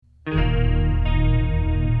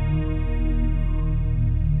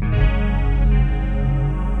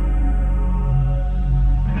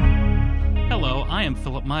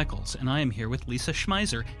Michaels, and I am here with Lisa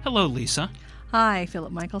Schmeiser. Hello, Lisa. Hi,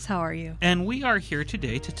 Philip Michaels. How are you? And we are here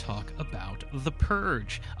today to talk about The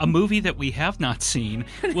Purge, a movie that we have not seen,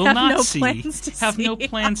 will not see, have no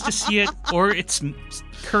plans to see it, or its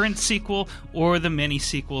current sequel, or the many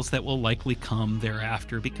sequels that will likely come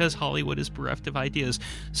thereafter, because Hollywood is bereft of ideas.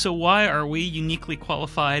 So why are we uniquely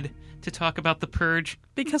qualified to talk about The Purge?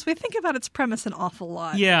 Because we think about its premise an awful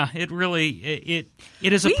lot. Yeah, it really, it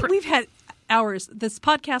is We've had hours. This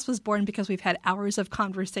podcast was born because we've had hours of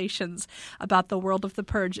conversations about the world of The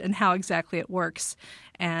Purge and how exactly it works.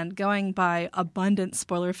 And going by abundant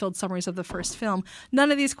spoiler-filled summaries of the first film,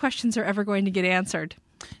 none of these questions are ever going to get answered.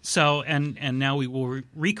 So, and now we will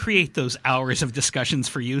recreate those hours of discussions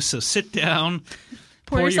for you. So sit down.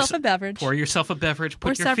 Pour yourself a beverage. Pour yourself a beverage.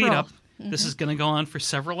 Put your feet up. Mm-hmm. This is going to go on for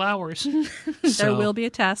several hours. There will be a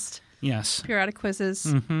test. Yes. Periodic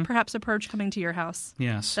quizzes. Perhaps a purge coming to your house.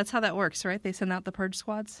 Yes. That's how that works, right? They send out the purge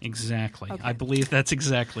squads? Exactly. Okay. I believe that's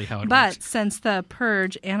exactly how it works. But since the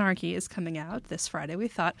Purge Anarchy is coming out this Friday, we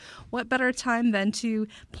thought, what better time than to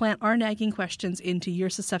plant our nagging questions into your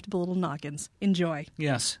susceptible little noggins. Enjoy.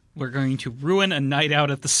 Yes. We're going to ruin a night out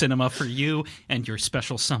at the cinema for you and your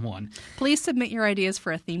special someone. Please submit your ideas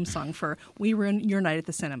for a theme song for We Ruin Your Night at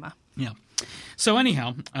the Cinema. Yeah. So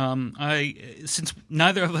anyhow, since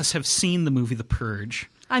neither of us have seen the movie The Purge,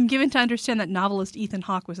 I'm given to understand that novelist Ethan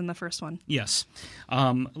Hawke was in the first one. Yes.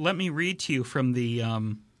 Let me read to you from the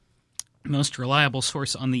most reliable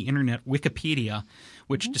source on the internet, Wikipedia,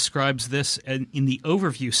 which describes this in the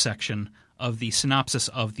overview section of the synopsis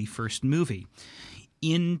of the first movie.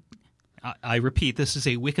 I repeat, this is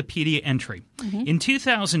a Wikipedia entry. In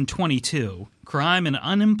 2022, crime and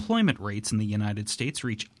unemployment rates in the United States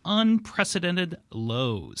reach unprecedented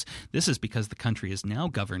lows. This is because the country is now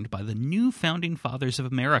governed by the new founding fathers of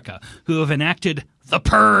America, who have enacted The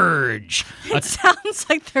Purge. It sounds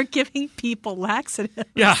like they're giving people laxatives.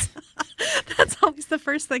 Yeah. That's always the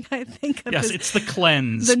first thing I think of. Yes, it's the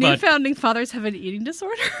cleanse. The new founding fathers have an eating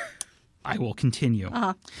disorder? I will continue.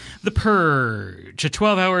 The Purge, a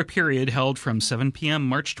 12-hour period held from 7 p.m.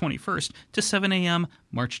 March 21st to 7 a.m.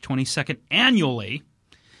 March 22nd annually,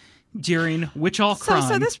 during which all crime...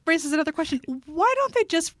 So this raises another question. Why don't they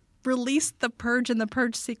just release The Purge and The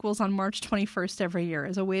Purge sequels on March 21st every year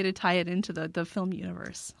as a way to tie it into the film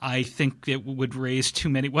universe? I think it would raise too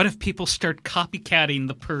many... What if people start copycatting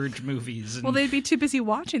the Purge movies? Well, they'd be too busy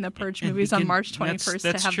watching the Purge movies on March 21st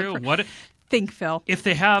that's to have true. The Purge. Think, Phil. If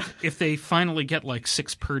they finally get like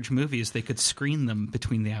 6 Purge movies, they could screen them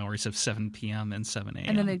between the hours of 7 p.m. and 7 a.m.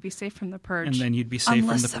 And then they'd be safe from the Purge. And then you'd be safe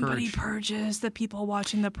Unless from the somebody Purge. purges the people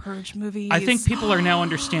watching the Purge movies. I think people are now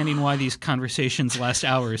understanding why these conversations last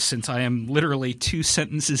hours, since I am literally 2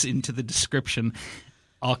 sentences into the description.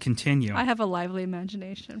 I'll continue. I have a lively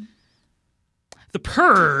imagination. The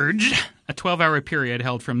Purge, a 12-hour period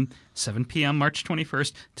held from 7 p.m. March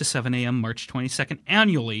 21st to 7 a.m. March 22nd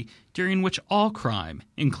annually, during which all crime,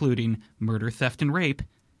 including murder, theft, and rape,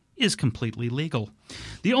 is completely legal.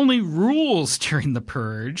 The only rules during the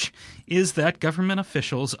Purge is that government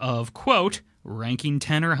officials of, quote, ranking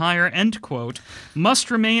 10 or higher, end quote,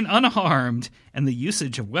 must remain unharmed, and the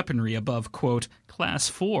usage of weaponry above, quote, class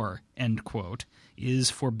 4, end quote, is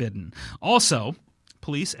forbidden. Also,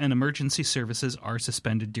 police and emergency services are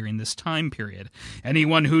suspended during this time period.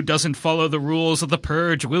 Anyone who doesn't follow the rules of the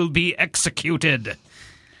Purge will be executed.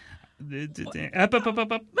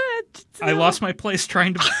 I lost my place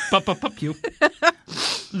trying to up you.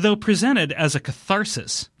 Though presented as a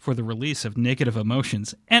catharsis for the release of negative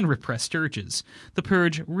emotions and repressed urges, the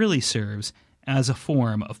Purge really serves as a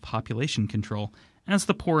form of population control, as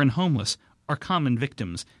the poor and homeless are common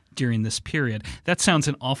victims during this period. That sounds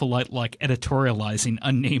an awful lot like editorializing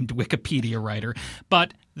unnamed Wikipedia writer,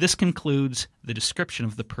 but this concludes the description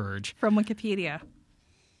of The Purge. From Wikipedia.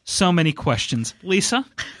 So many questions. Lisa?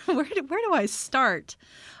 Where do I start?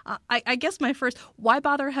 I guess my first, why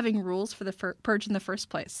bother having rules for the Purge in the first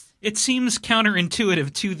place? It seems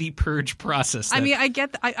counterintuitive to the Purge process. I mean, I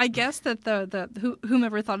guess that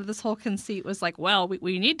whomever thought of this whole conceit was like, well,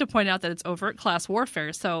 we need to point out that it's overt class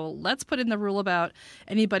warfare, so let's put in the rule about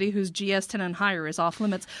anybody who's GS10 and higher is off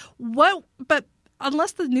limits. But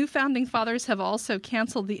unless the new founding fathers have also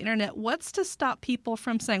canceled the internet, what's to stop people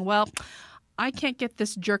from saying, well, I can't get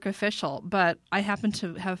this jerk official, but I happen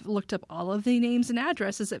to have looked up all of the names and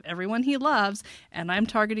addresses of everyone he loves, and I'm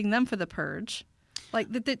targeting them for the Purge. Like,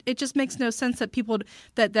 it just makes no sense that people,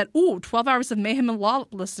 12 hours of mayhem and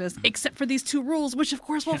lawlessness, except for these 2 rules, which of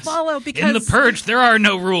course will follow because... In the Purge, there are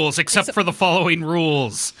no rules except for the following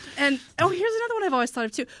rules. And, here's another one I've always thought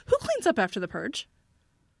of too. Who cleans up after the Purge?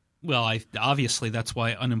 Well, obviously that's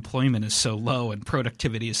why unemployment is so low and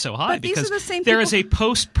productivity is so high, But these because are the same there people- is a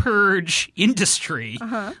post-purge industry.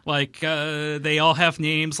 Like they all have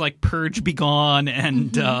names like Purge Begone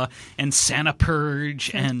and Santa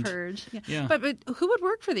Purge and Purge. Yeah. Yeah. But who would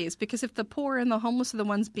work for these? Because if the poor and the homeless are the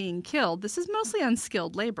ones being killed, this is mostly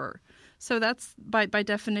unskilled labor. So that's by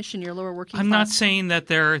definition your lower working I'm class. not saying that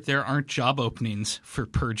there aren't job openings for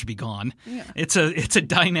Purge Begone. Yeah. It's a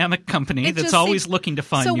dynamic company It that's just always seems- looking to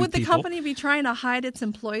find So new would the people. company be trying to hide its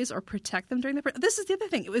employees or protect them during the? This is the other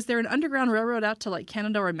thing. Was there an underground railroad out to like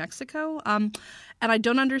Canada or Mexico? And I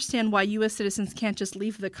don't understand why U.S. citizens can't just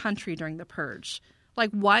leave the country during the purge.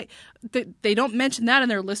 Like why they don't mention that in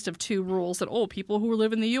their list of 2 rules that people who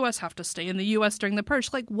live in the U.S. have to stay in the U.S. during the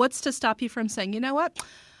purge. Like what's to stop you from saying, you know what?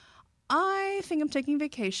 I think I'm taking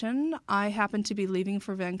vacation. I happen to be leaving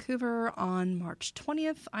for Vancouver on March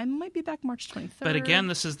 20th. I might be back March 23rd. But again,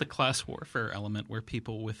 this is the class warfare element where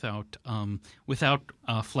people without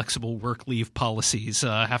flexible work leave policies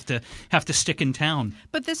have to stick in town.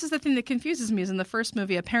 But this is the thing that confuses me is in the first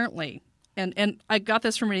movie, apparently, and I got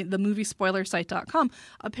this from the moviespoilersite.com,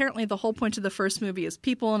 apparently the whole point of the first movie is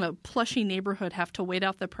people in a plushy neighborhood have to wait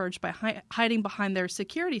out the purge by hiding behind their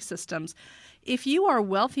security systems. If you are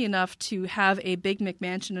wealthy enough to have a big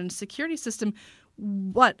McMansion and a security system,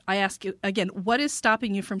 I ask you again, what is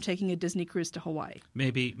stopping you from taking a Disney cruise to Hawaii?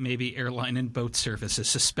 Maybe airline and boat service is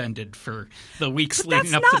suspended for the weeks But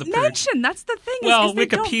leading that's up not to the purge. mentioned. That's the thing. Well, is they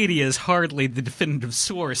don't- Wikipedia is hardly the definitive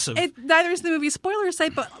source of. Neither is the movie spoiler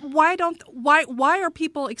site, but why are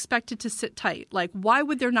people expected to sit tight? Like, why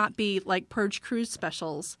would there not be like purge cruise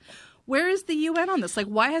specials? Where is the UN on this? Like,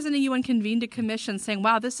 why hasn't the UN convened a commission saying,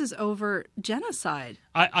 "Wow, this is over genocide"?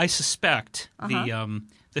 I suspect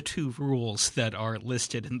the 2 rules that are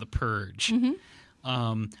listed in the purge.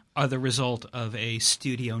 Are the result of a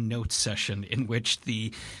studio notes session in which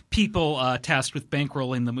the people tasked with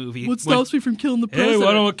bankrolling the movie What stops me from killing the Hey, president?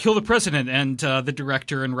 why don't we kill the president? And the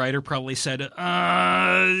director and writer probably said,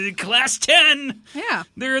 class 10. Yeah.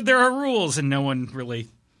 There are rules, and no one really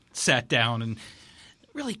sat down and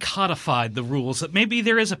really codified the rules. Maybe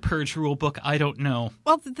there is a purge rule book. I don't know.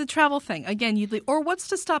 Well, the travel thing again. Or what's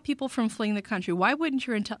to stop people from fleeing the country? Why wouldn't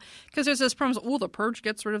your because there's this promise? Oh, the purge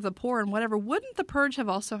gets rid of the poor and whatever. Wouldn't the purge have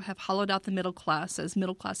also hollowed out the middle class as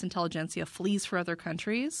middle class intelligentsia flees for other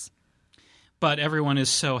countries? But everyone is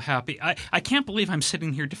so happy. I can't believe I'm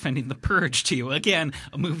sitting here defending The Purge to you. Again,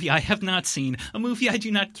 a movie I have not seen, a movie I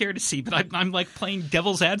do not care to see, but I'm like playing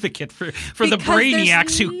devil's advocate for the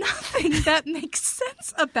brainiacs there's who... nothing that makes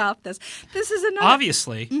sense about this. This is another...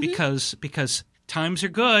 Obviously, because times are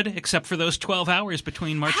good, except for those 12 hours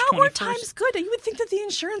between March 21st. How are times good? You would think that the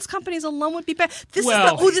insurance companies alone would be bad. This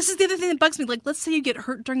is the other thing that bugs me. Like, let's say you get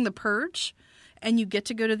hurt during the purge, and you get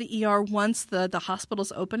to go to the ER once the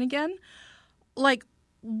hospital's open again. Like,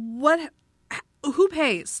 what? Who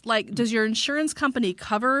pays? Like, does your insurance company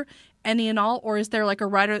cover any and all, or is there like a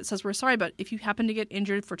rider that says, we're sorry, but if you happen to get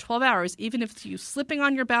injured for 12 hours, even if it's you slipping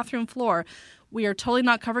on your bathroom floor, we are totally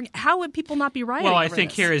not covering. How would people not be rioting? Well, I over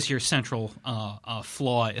think this? here is your central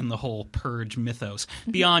flaw in the whole purge mythos.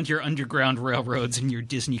 Beyond your underground railroads and your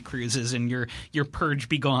Disney cruises and your purge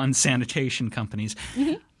begone sanitation companies,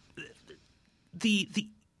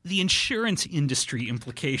 the insurance industry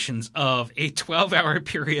implications of a 12-hour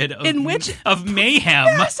period of In which of mayhem.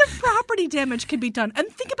 Massive property damage can be done. And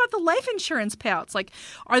think about the life insurance payouts. Like,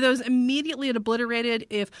 are those immediately obliterated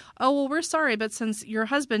if, we're sorry, but since your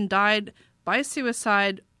husband died by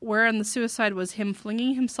suicide, wherein the suicide was him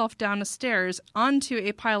flinging himself down the stairs onto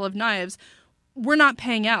a pile of knives, we're not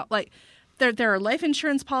paying out. Like, there are life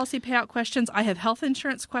insurance policy payout questions. I have health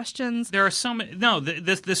insurance questions. There are some. No,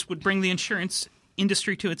 this would bring the insurance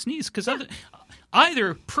industry to its knees because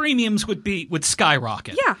either premiums would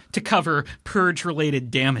skyrocket to cover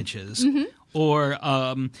purge-related damages, or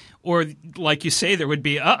like you say, there would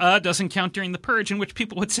be doesn't count during the purge, in which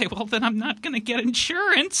people would say, well, then I'm not going to get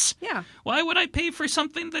insurance. Yeah. Why would I pay for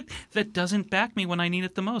something that doesn't back me when I need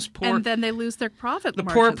it the most? And then they lose their profit The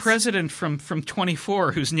margins. poor president from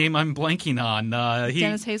 24, whose name I'm blanking on.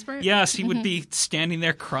 Dennis Haysbert? Yes, he would be standing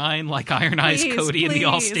there crying like Iron Eyes Cody in the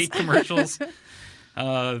Allstate commercials.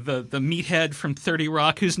 The meathead from 30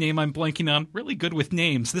 Rock, whose name I'm blanking on. Really good with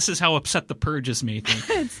names. This is how upset the purge has made me.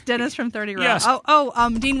 It's Dennis from 30 Rock.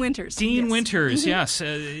 Yes. Dean Winters. Dean Yes. Winters, yes.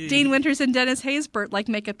 Dean Winters and Dennis Haysbert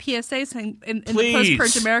make a PSA saying in the Please.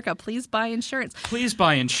 post-purge America, please buy insurance. Please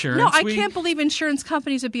buy insurance. No, I can't believe insurance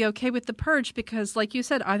companies would be okay with the purge because, like you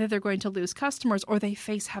said, either they're going to lose customers or they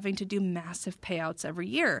face having to do massive payouts every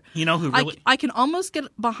year. You know who really... I can almost get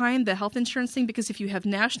behind the health insurance thing because if you have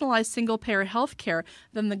nationalized single-payer health care,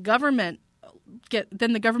 then the government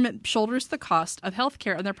then the government shoulders the cost of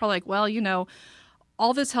healthcare, and they're probably like, well,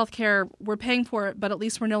 all this healthcare, we're paying for it, but at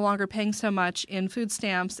least we're no longer paying so much in food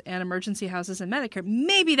stamps and emergency houses and Medicare.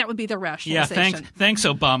 Maybe that would be the rationalization. Yeah, thanks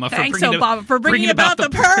Obama for bringing about the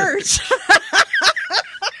purge.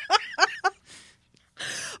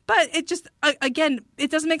 But it just, again,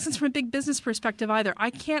 it doesn't make sense from a big business perspective either. I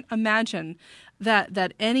can't imagine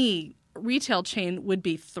that any retail chain would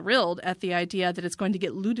be thrilled at the idea that it's going to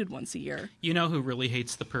get looted once a year. You know who really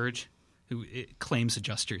hates the purge? Who claims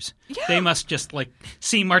adjusters. Yeah. They must just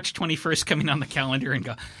see March 21st coming on the calendar and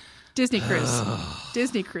go, Disney Cruise.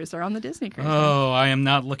 Disney Cruise. They're on the Disney Cruise. oh, I am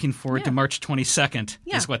not looking forward to March 22nd,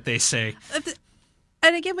 Yeah. is what they say.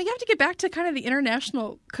 And again, we have to get back to kind of the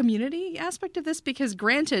international community aspect of this because,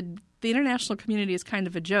 granted, the international community is kind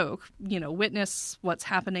of a joke. Witness what's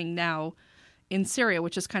happening now in Syria,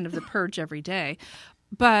 which is kind of the purge every day.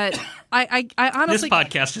 But I honestly... This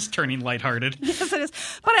podcast is turning lighthearted. Yes, it is.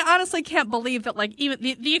 But I honestly can't believe that even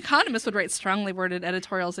the Economist would write strongly worded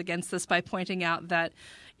editorials against this by pointing out that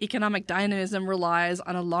economic dynamism relies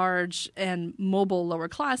on a large and mobile lower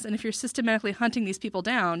class, and if you're systematically hunting these people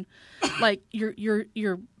down,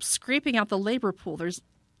 you're scraping out the labor pool. There's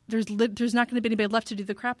not going to be anybody left to do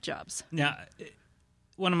the crap jobs. Now,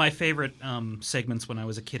 one of my favorite segments when I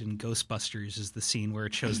was a kid in Ghostbusters is the scene where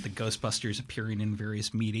it shows the Ghostbusters appearing in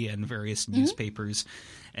various media and various newspapers,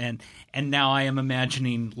 and now I am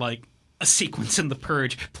imagining a sequence in The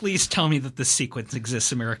Purge. Please tell me that this sequence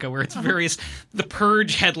exists, America, where it's the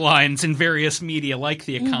Purge headlines in various media, like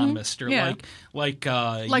The Economist or like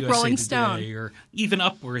USA Rolling Today Stone or even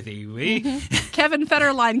Upworthy. Kevin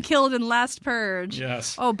Federline killed in last purge.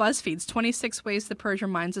 Yes. Oh, BuzzFeed's 26 Ways the Purge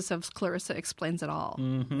reminds us of Clarissa Explains It All.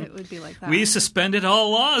 It would be like that. We suspended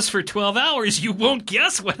all laws for 12 hours. You won't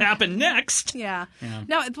guess what happened next. Yeah.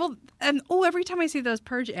 Now, every time I see those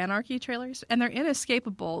Purge Anarchy trailers, and they're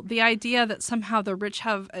inescapable, the idea that somehow the rich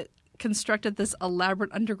have constructed this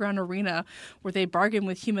elaborate underground arena where they bargain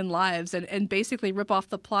with human lives and basically rip off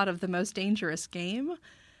the plot of The Most Dangerous Game.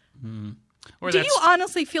 Do you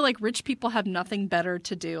honestly feel like rich people have nothing better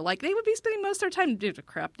to do? They would be spending most of their time,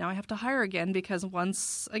 crap, now I have to hire again because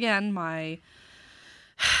once again my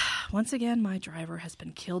driver has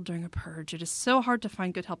been killed during a purge. It is so hard to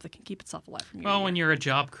find good help that can keep itself alive from you. Well, when you're a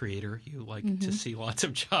job creator, you like to see lots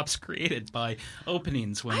of jobs created by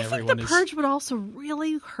openings when everyone is... I think the purge would also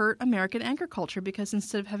really hurt American agriculture because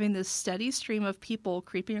instead of having this steady stream of people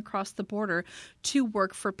creeping across the border to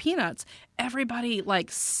work for peanuts, everybody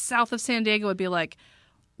south of San Diego would be like,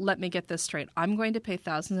 let me get this straight. I'm going to pay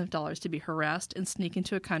thousands of dollars to be harassed and sneak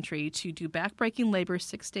into a country to do backbreaking labor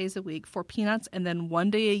 6 days a week for peanuts, and then one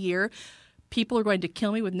day a year, people are going to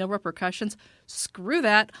kill me with no repercussions. Screw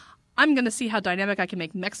that. I'm going to see how dynamic I can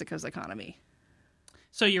make Mexico's economy.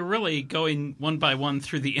 So you're really going one by one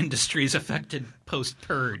through the industries affected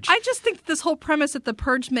post-purge. I just think this whole premise that the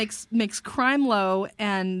purge makes crime low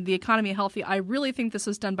and the economy healthy, I really think this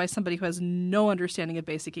was done by somebody who has no understanding of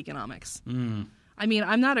basic economics. I mean,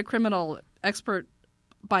 I'm not a criminal expert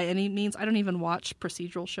by any means. I don't even watch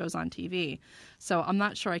procedural shows on TV. So I'm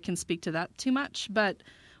not sure I can speak to that too much. But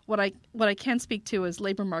what I can speak to is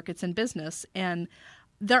labor markets and business. And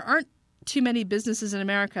there aren't too many businesses in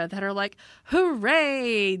America that are like,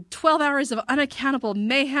 hooray, 12 hours of unaccountable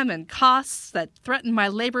mayhem and costs that threaten my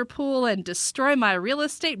labor pool and destroy my real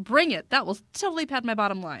estate. Bring it. That will totally pad my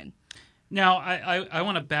bottom line. Now, I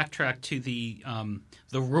want to backtrack to the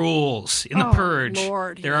rules in the purge.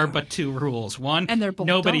 Lord, there are but two rules. One, and they're both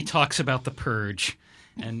nobody dumb. Talks about the purge.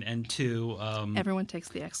 And two, everyone takes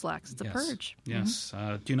the X-Lax. It's a purge. Yes.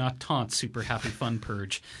 Do not taunt super happy fun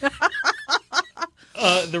purge.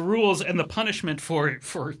 The rules and the punishment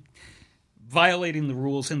for violating the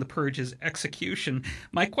rules in the purge is execution.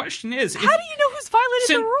 My question is... How do you know who's violated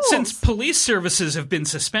the rules? Since police services have been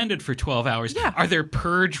suspended for 12 hours, are there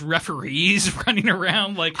purge referees running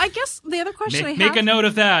around I guess the other question I have... Make a note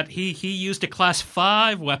of that. He used a Class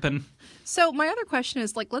 5 weapon. So my other question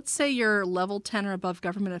is, let's say you're level 10 or above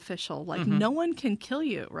government official. No one can kill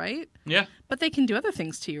you, right? Yeah. But they can do other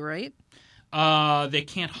things to you, right? They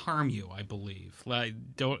can't harm you, I believe.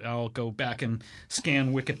 I'll go back and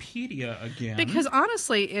scan Wikipedia again. Because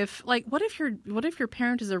honestly, what if your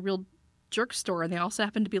parent is a real jerk store and they also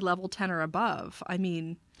happen to be level 10 or above? I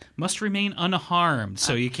mean, must remain unharmed.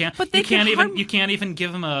 So you can't. But you can't even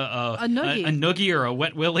give them a noogie or a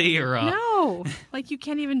wet willy or a no. You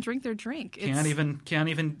can't even drink their drink. Can't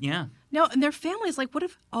even. Yeah. No, and their families what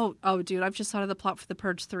if? Oh, dude, I've just thought of the plot for The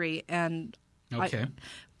Purge 3 and. Okay.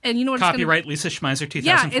 And you know what? Copyright Lisa Schmeiser, 2014.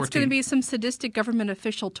 Yeah, it's going to be some sadistic government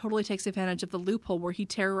official totally takes advantage of the loophole where he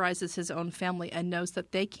terrorizes his own family and knows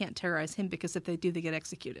that they can't terrorize him because if they do, they get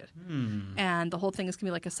executed. And the whole thing is going to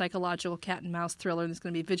be like a psychological cat and mouse thriller, and there's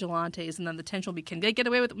going to be vigilantes, and then the tension will be, can they get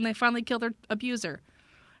away with it when they finally kill their abuser?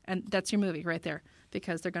 And that's your movie right there,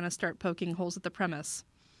 because they're going to start poking holes at the premise.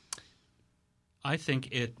 I think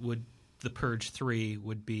The Purge 3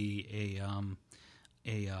 would be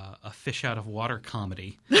a fish out of water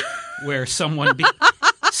comedy where someone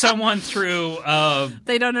through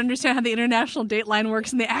they don't understand how the international dateline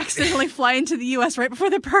works and they accidentally fly into the U.S. right before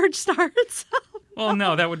the purge starts. Well,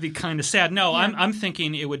 no, that would be kind of sad. No, yeah. I'm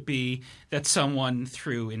thinking it would be that someone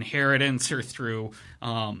through inheritance or through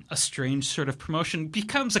a strange sort of promotion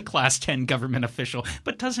becomes a Class 10 government official,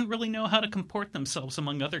 but doesn't really know how to comport themselves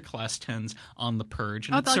among other Class 10s on the purge.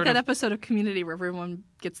 And like that episode of Community where everyone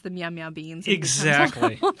gets the meow meow beans.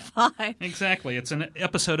 Exactly. Exactly. It's an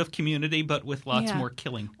episode of Community, but with lots more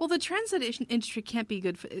killing. Well, the transit industry can't be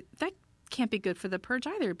good for that. Can't be good for the purge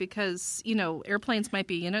either because, airplanes might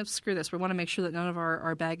be, screw this. We want to make sure that none of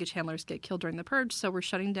our baggage handlers get killed during the purge. So we're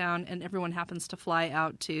shutting down and everyone happens to fly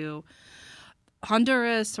out to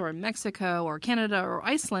Honduras or Mexico or Canada or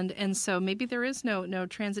Iceland. And so maybe there is no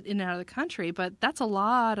transit in and out of the country, but that's a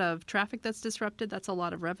lot of traffic that's disrupted. That's a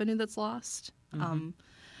lot of revenue that's lost. Mm-hmm.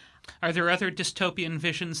 Are there other dystopian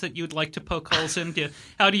visions that you'd like to poke holes in?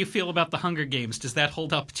 How do you feel about the Hunger Games? Does that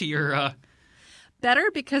hold up to your...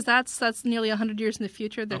 Better because that's nearly 100 years in the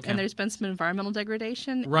future, and there's been some environmental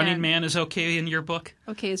degradation. Running Man is okay in your book?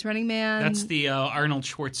 Okay, is Running Man... That's the Arnold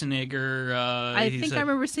Schwarzenegger... I think I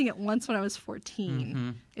remember seeing it once when I was 14. Mm-hmm.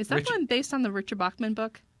 Is that one based on the Richard Bachman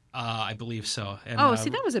book? I believe so. And, see,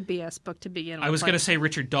 that was a BS book to begin with. I was going to say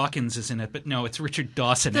Richard Dawkins is in it, but no, it's Richard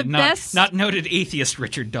Dawson. And not noted atheist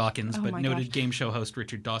Richard Dawkins, but noted game show host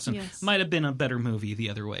Richard Dawson. Yes. Might have been a better movie the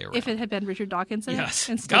other way around. If it had been Richard Dawkins in it?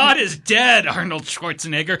 Yes. God is dead, Arnold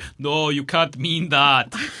Schwarzenegger. No, you can't mean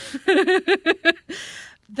that.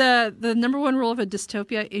 The number one rule of a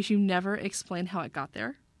dystopia is you never explain how it got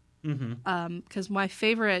there. Because my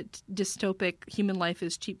favorite dystopic human life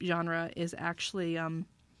is cheap genre is actually...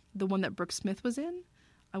 the one that Brooke Smith was in.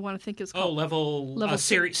 I want to think it's called... level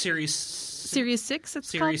Series 6, it's Series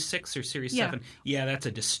called? 6 or Series 7. Yeah, that's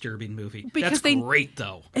a disturbing movie. Because that's great,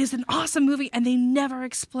 though. It's an awesome movie, and they never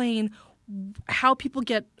explain how people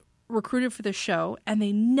get recruited for the show, and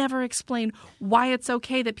they never explain why it's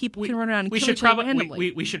okay that people can run around and kill each other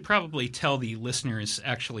randomly. We should probably tell the listeners,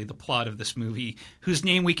 actually, the plot of this movie, whose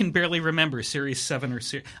name we can barely remember, Series 7 or...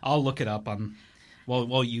 I'll look it up on...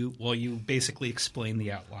 While you basically explain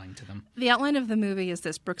the outline to them. The outline of the movie is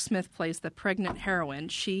this. Brooke Smith plays the pregnant heroine.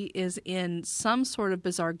 She is in some sort of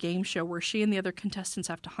bizarre game show where she and the other contestants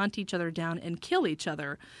have to hunt each other down and kill each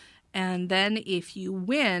other. And then if you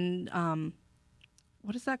win,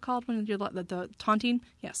 what is that called when you're the taunting?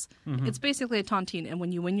 Yes. Mm-hmm. It's basically a taunting. And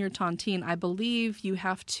when you win your taunting, I believe you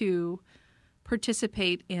have to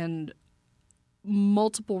participate in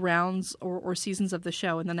multiple rounds or seasons of the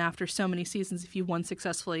show, and then after so many seasons, if you won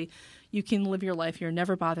successfully, you can live your life. You're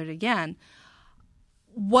never bothered again.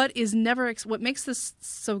 What makes this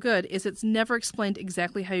so good is it's never explained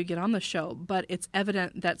exactly how you get on the show, but it's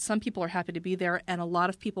evident that some people are happy to be there, and a lot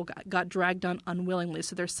of people got dragged on unwillingly.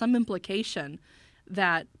 So there's some implication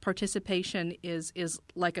that participation is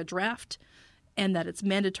like a draft, and that it's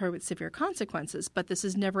mandatory with severe consequences, but this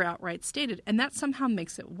is never outright stated. And that somehow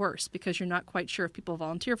makes it worse because you're not quite sure if people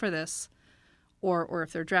volunteer for this or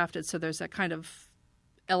if they're drafted. So there's that kind of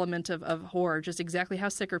element of horror, just exactly how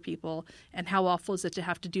sick are people and how awful is it to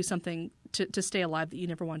have to do something to stay alive that you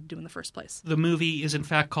never wanted to do in the first place. The movie is in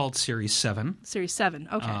fact called Series 7. Series 7,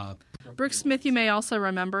 okay. Brooke Smith you may also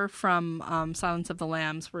remember from Silence of the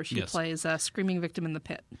Lambs, where she plays a screaming victim in the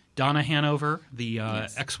pit. Donna Hanover, the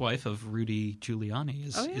ex-wife of Rudy Giuliani,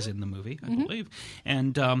 is in the movie, I believe.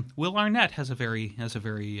 And Will Arnett has a very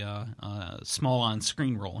small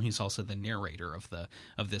on-screen role. He's also the narrator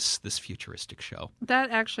of this futuristic show. That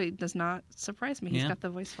actually does not surprise me. He's got the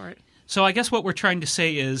voice for it. So I guess what we're trying to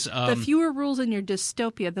say is... the fewer rules in your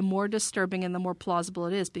dystopia, the more disturbing and the more plausible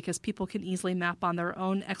it is, because people can easily map on their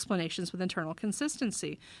own explanations with internal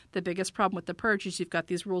consistency. The biggest problem with The Purge is you've got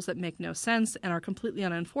these rules that make no sense and are completely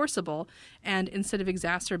unenforceable, and instead of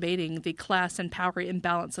exacerbating the class and power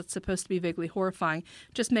imbalance that's supposed to be vaguely horrifying,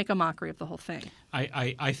 just make a mockery of the whole thing.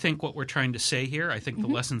 I think what we're trying to say here, I think the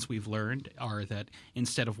lessons we've learned are that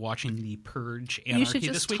instead of watching The Purge Anarchy this weekend... You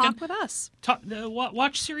should just talk with us.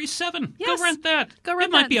 Watch Series 7. Yes. Go rent that. Go rent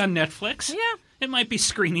It might be on Netflix. Yeah. It might be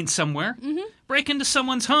screening somewhere. Break into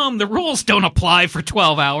someone's home. The rules don't apply for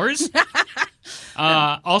 12 hours.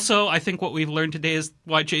 Also, I think what we've learned today is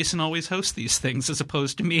why Jason always hosts these things as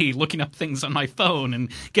opposed to me looking up things on my phone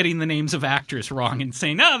and getting the names of actors wrong and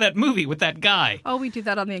saying, oh, that movie with that guy. Oh, we do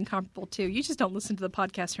that on The Incomparable, too. You just don't listen to the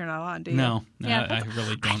podcast you're not on, do you? No, I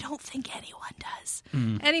really don't. I don't think anyone does.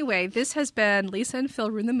 Anyway, this has been Lisa and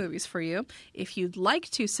Phil ruin the movies for you. If you'd like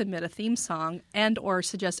to submit a theme song and or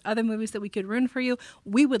suggest other movies that we could ruin for you,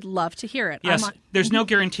 we would love to hear it. Yes, there's no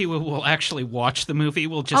guarantee we will actually watch the movie.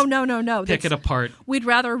 We'll just no. pick it apart. We'd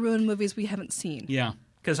rather ruin movies we haven't seen. Yeah,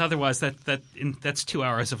 because otherwise that's 2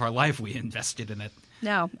 hours of our life we invested in it.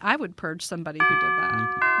 No, I would purge somebody who did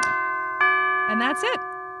that. And that's it.